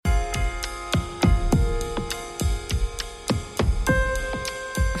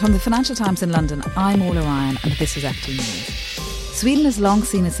From the Financial Times in London, I'm Orla Ryan and this is FT News. Sweden has long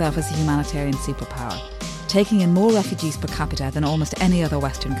seen itself as a humanitarian superpower, taking in more refugees per capita than almost any other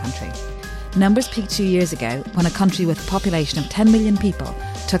Western country. Numbers peaked 2 years ago when a country with a population of 10 million people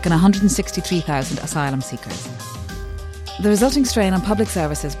took in 163,000 asylum seekers. The resulting strain on public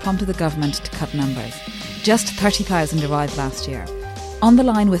services prompted the government to cut numbers. Just 30,000 arrived last year. On the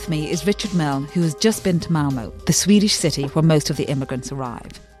line with me is Richard Milne, who has just been to Malmö, the Swedish city where most of the immigrants arrive.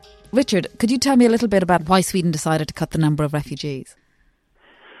 Richard, could you tell me a little bit about why Sweden decided to cut the number of refugees?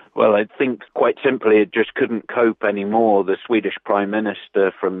 Well, I think quite simply it just couldn't cope anymore. The Swedish Prime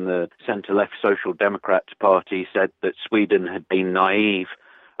Minister from the centre-left Social Democrats Party said that Sweden had been naive.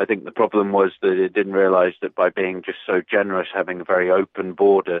 I think the problem was that it didn't realise that by being just so generous, having a very open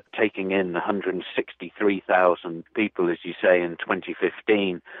border, taking in 163,000 people, as you say, in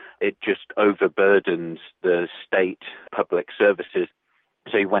 2015, it just overburdens the state public services.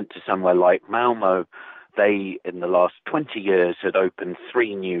 So you went to somewhere like Malmö. They, in the last 20 years, had opened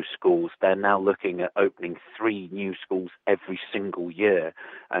 3 new schools. They're now looking at opening 3 new schools every single year.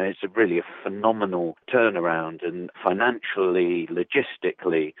 And it's really a phenomenal turnaround. And financially,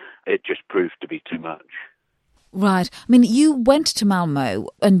 logistically, it just proved to be too much. Right. I mean, you went to Malmö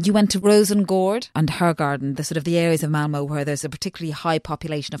and you went to Rosengård and Hergarden, the areas of Malmö where there's a particularly high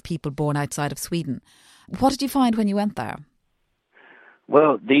population of people born outside of Sweden. What did you find when you went there?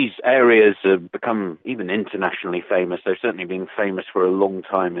 Well, these areas have become even internationally famous. They've certainly been famous for a long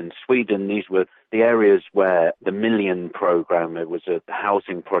time in Sweden. These were the areas where the Million Programme, it was a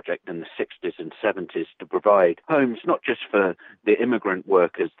housing project in the 60s and 70s to provide homes, not just for the immigrant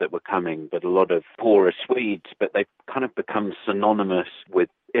workers that were coming, but a lot of poorer Swedes. But they've kind of become synonymous with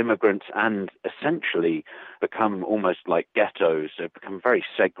immigrants and essentially become almost like ghettos. They've become very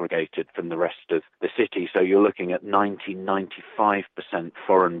segregated from the rest of the city. So you're looking at 95%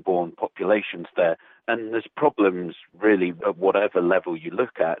 foreign-born populations there. And there's problems really at whatever level you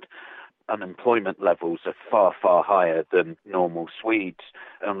look at. Unemployment levels are far, far higher than normal Swedes.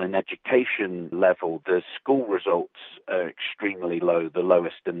 On an education level, the school results are extremely low, the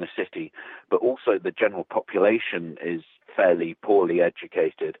lowest in the city. But also the general population is fairly poorly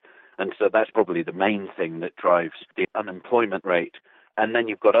educated. And so that's probably the main thing that drives the unemployment rate. And then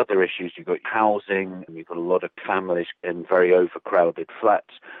you've got other issues. You've got housing, and you've got a lot of families in very overcrowded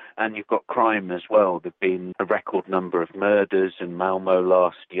flats. And you've got crime as well. There've been a record number of murders in Malmö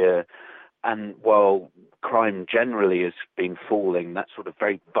last year. And while crime generally has been falling, that sort of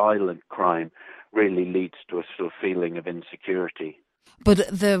very violent crime really leads to a sort of feeling of insecurity. But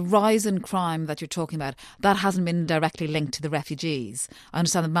the rise in crime that you're talking about, that hasn't been directly linked to the refugees. I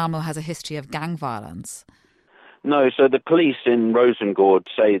understand that Malmö has a history of gang violence. No, so the police in Rosengård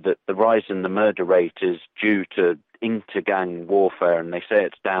say that the rise in the murder rate is due to inter-gang warfare, and they say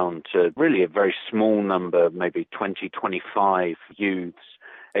it's down to really a very small number, maybe 20, 25 youths,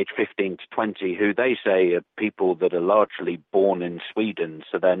 age 15 to 20, who they say are people that are largely born in Sweden,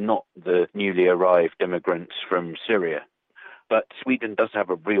 so they're not the newly arrived immigrants from Syria. But Sweden does have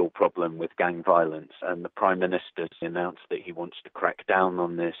a real problem with gang violence, and the Prime Minister announced that he wants to crack down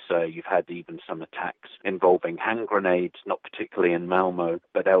on this. You've had even some attacks involving hand grenades, not particularly in Malmö,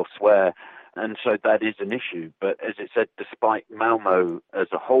 but elsewhere. And so that is an issue. But as it said, despite Malmö as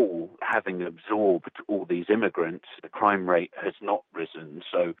a whole having absorbed all these immigrants, the crime rate has not risen.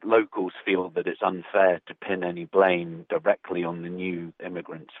 So locals feel that it's unfair to pin any blame directly on the new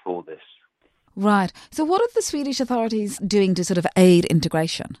immigrants for this. Right. So what are the Swedish authorities doing to sort of aid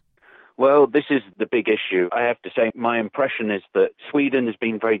integration? Well, this is the big issue. I have to say, my impression is that Sweden has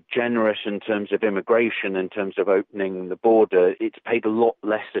been very generous in terms of immigration, in terms of opening the border. It's paid a lot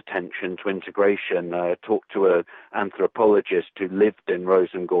less attention to integration. I talked to an anthropologist who lived in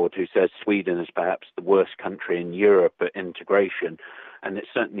Rosengård who says Sweden is perhaps the worst country in Europe at integration. And it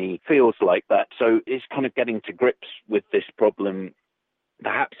certainly feels like that. So it's kind of getting to grips with this problem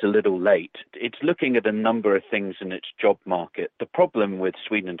perhaps a little late. It's looking at a number of things in its job market. The problem with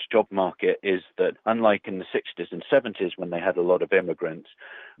Sweden's job market is that, unlike in the 60s and 70s when they had a lot of immigrants,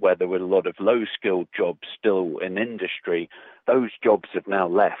 where there were a lot of low-skilled jobs still in industry, those jobs have now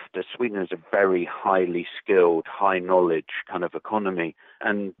left. Sweden is a very highly skilled, high-knowledge kind of economy.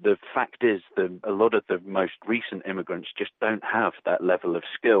 And the fact is that a lot of the most recent immigrants just don't have that level of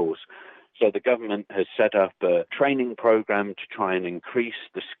skills. So the government has set up a training program to try and increase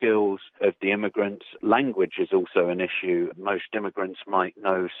the skills of the immigrants. Language is also an issue. Most immigrants might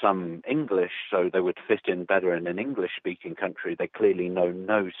know some English, so they would fit in better in an English-speaking country. They clearly know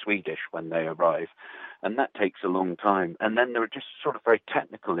no Swedish when they arrive, and that takes a long time. And then there are just sort of very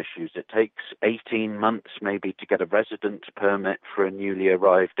technical issues. It takes 18 months maybe to get a residence permit for a newly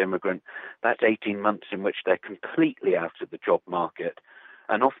arrived immigrant. That's 18 months in which they're completely out of the job market.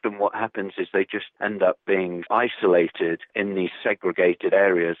 And often what happens is they just end up being isolated in these segregated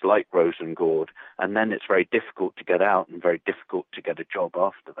areas like Rosengård, and then it's very difficult to get out and very difficult to get a job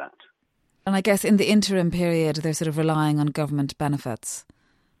after that. And I guess in the interim period, they're sort of relying on government benefits.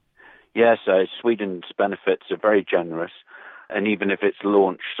 Yes, Sweden's benefits are very generous. And even if it's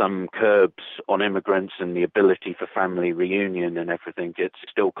launched some curbs on immigrants and the ability for family reunion and everything, it's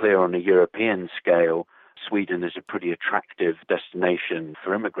still clear on a European scale Sweden is a pretty attractive destination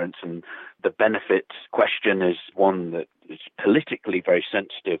for immigrants, and the benefits question is one that is politically very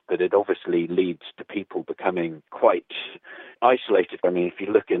sensitive, but it obviously leads to people becoming quite isolated. I mean, if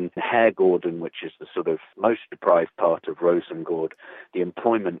you look in Herrgården, which is the sort of most deprived part of Rosengård, the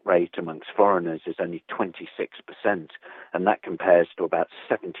employment rate amongst foreigners is only 26%, and that compares to about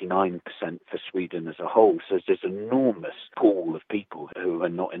 79% for Sweden as a whole. So there's an enormous pool of people who are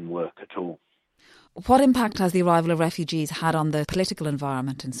not in work at all. What impact has the arrival of refugees had on the political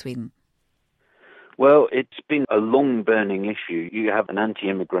environment in Sweden? Well, it's been a long-burning issue. You have an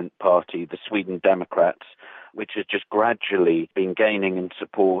anti-immigrant party, the Sweden Democrats, which has just gradually been gaining in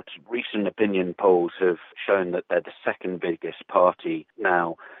support. Recent opinion polls have shown that they're the second biggest party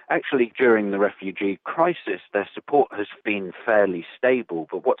now. Actually, during the refugee crisis, their support has been fairly stable,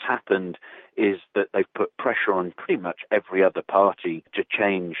 but what's happened is that they've put pressure on pretty much every other party to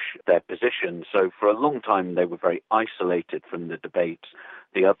change their position. So for a long time, they were very isolated from the debates.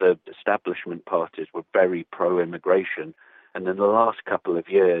 The other establishment parties were very pro-immigration. And in the last couple of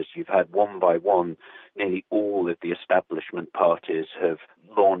years, you've had one by one, nearly all of the establishment parties have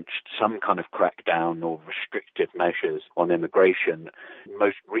launched some kind of crackdown or restrictive measures on immigration.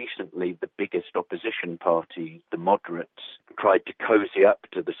 Most recently, the biggest opposition party, the moderates, tried to cozy up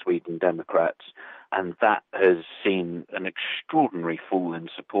to the Sweden Democrats, and that has seen an extraordinary fall in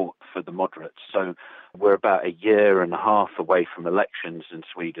support for the moderates. So we're about a year and a half away from elections in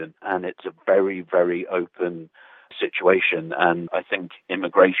Sweden, and it's a very, very open situation, and I think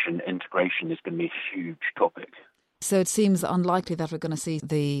integration is going to be a huge topic. So it seems unlikely that we're going to see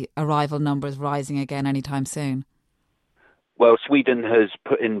the arrival numbers rising again anytime soon. Well, Sweden has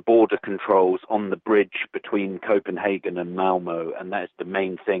put in border controls on the bridge between Copenhagen and Malmö, and that's the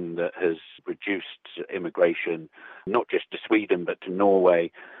main thing that has reduced immigration, not just to Sweden, but to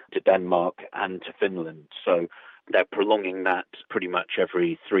Norway, to Denmark, and to Finland. So they're prolonging that pretty much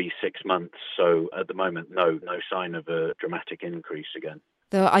every 3-6 months. So at the moment, no sign of a dramatic increase again.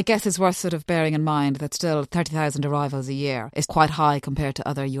 Though I guess it's worth sort of bearing in mind that still 30,000 arrivals a year is quite high compared to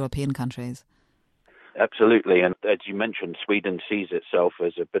other European countries. Absolutely. And as you mentioned, Sweden sees itself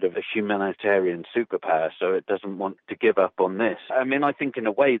as a bit of a humanitarian superpower, so it doesn't want to give up on this. I mean, I think in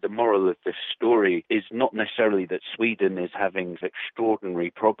a way the moral of this story is not necessarily that Sweden is having extraordinary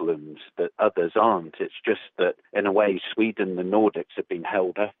problems that others aren't. It's just that in a way Sweden, the Nordics, have been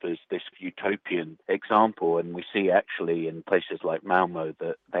held up as this utopian example, and we see actually in places like Malmö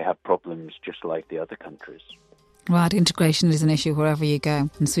that they have problems just like the other countries. Right, integration is an issue wherever you go,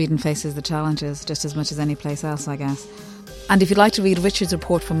 and Sweden faces the challenges just as much as any place else, I guess. And if you'd like to read Richard's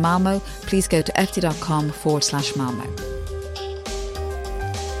report from Malmö, please go to ft.com/Malmö.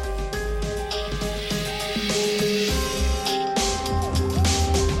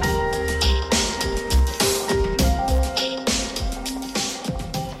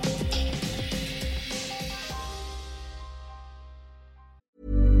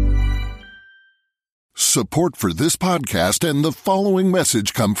 Support for this podcast and the following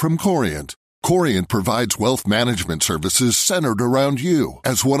message come from Corient. Corient provides wealth management services centered around you.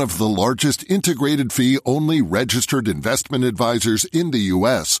 As one of the largest integrated fee-only registered investment advisors in the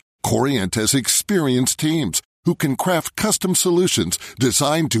U.S., Corient has experienced teams who can craft custom solutions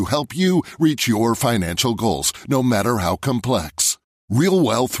designed to help you reach your financial goals, no matter how complex. Real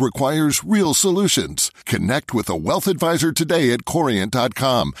wealth requires real solutions. Connect with a wealth advisor today at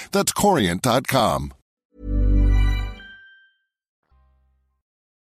Corient.com. That's Corient.com.